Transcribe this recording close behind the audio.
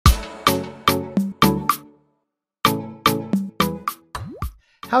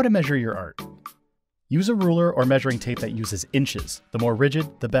How to measure your art. Use a ruler or measuring tape that uses inches, the more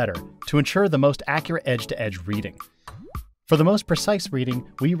rigid, the better, to ensure the most accurate edge-to-edge reading. For the most precise reading,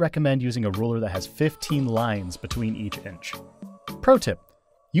 we recommend using a ruler that has 15 lines between each inch. Pro tip: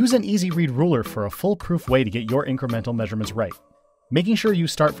 use an easy read ruler for a foolproof way to get your incremental measurements right. Making sure you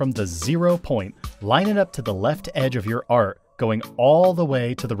start from the 0 point, line it up to the left edge of your art, going all the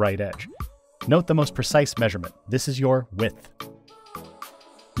way to the right edge. Note the most precise measurement. This is your width.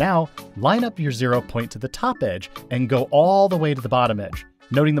 Now, line up your 0 point to the top edge and go all the way to the bottom edge,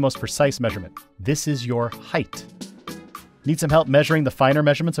 noting the most precise measurement. This is your height. Need some help measuring the finer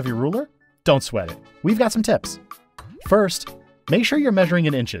measurements of your ruler? Don't sweat it. We've got some tips. First, make sure you're measuring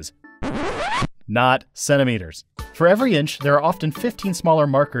in inches, not centimeters. For every inch, there are often 15 smaller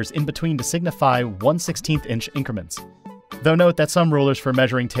markers in between to signify 1/16 inch increments. Though note that some rulers for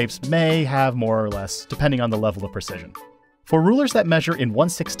measuring tapes may have more or less, depending on the level of precision. For rulers that measure in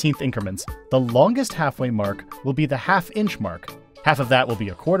 1/16 increments, the longest halfway mark will be the half-inch mark. Half of that will be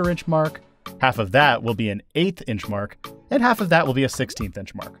a quarter-inch mark, half of that will be an 1/8 inch mark, and half of that will be a 16th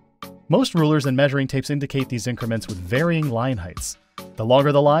inch mark. Most rulers and measuring tapes indicate these increments with varying line heights. The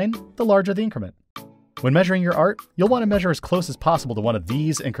longer the line, the larger the increment. When measuring your art, you'll want to measure as close as possible to one of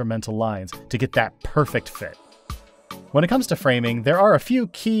these incremental lines to get that perfect fit. When it comes to framing, there are a few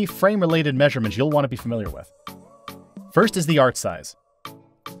key frame-related measurements you'll want to be familiar with. First is the art size.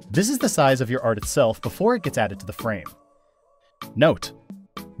 This is the size of your art itself before it gets added to the frame. Note: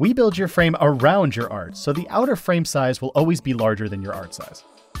 we build your frame around your art, so the outer frame size will always be larger than your art size.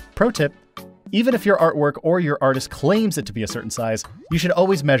 Pro tip: even if your artwork or your artist claims it to be a certain size, you should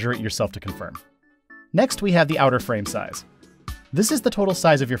always measure it yourself to confirm. Next, we have the outer frame size. This is the total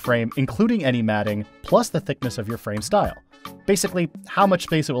size of your frame, including any matting, plus the thickness of your frame style. Basically, how much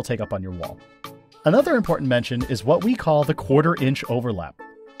space it will take up on your wall. Another important mention is what we call the quarter-inch overlap.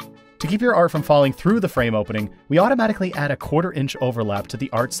 To keep your art from falling through the frame opening, we automatically add a quarter-inch overlap to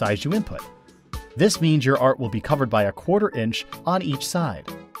the art size you input. This means your art will be covered by a quarter-inch on each side,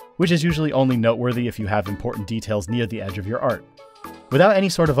 which is usually only noteworthy if you have important details near the edge of your art. Without any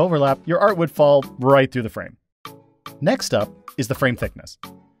sort of overlap, your art would fall right through the frame. Next up is the frame thickness.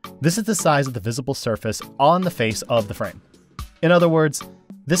 This is the size of the visible surface on the face of the frame. In other words,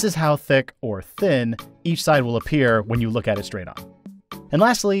 this is how thick or thin each side will appear when you look at it straight on. And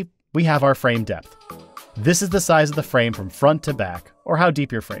lastly, we have our frame depth. This is the size of the frame from front to back, or how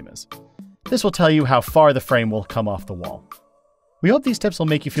deep your frame is. This will tell you how far the frame will come off the wall. We hope these tips will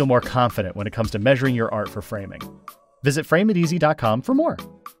make you feel more confident when it comes to measuring your art for framing. Visit frameiteasy.com for more.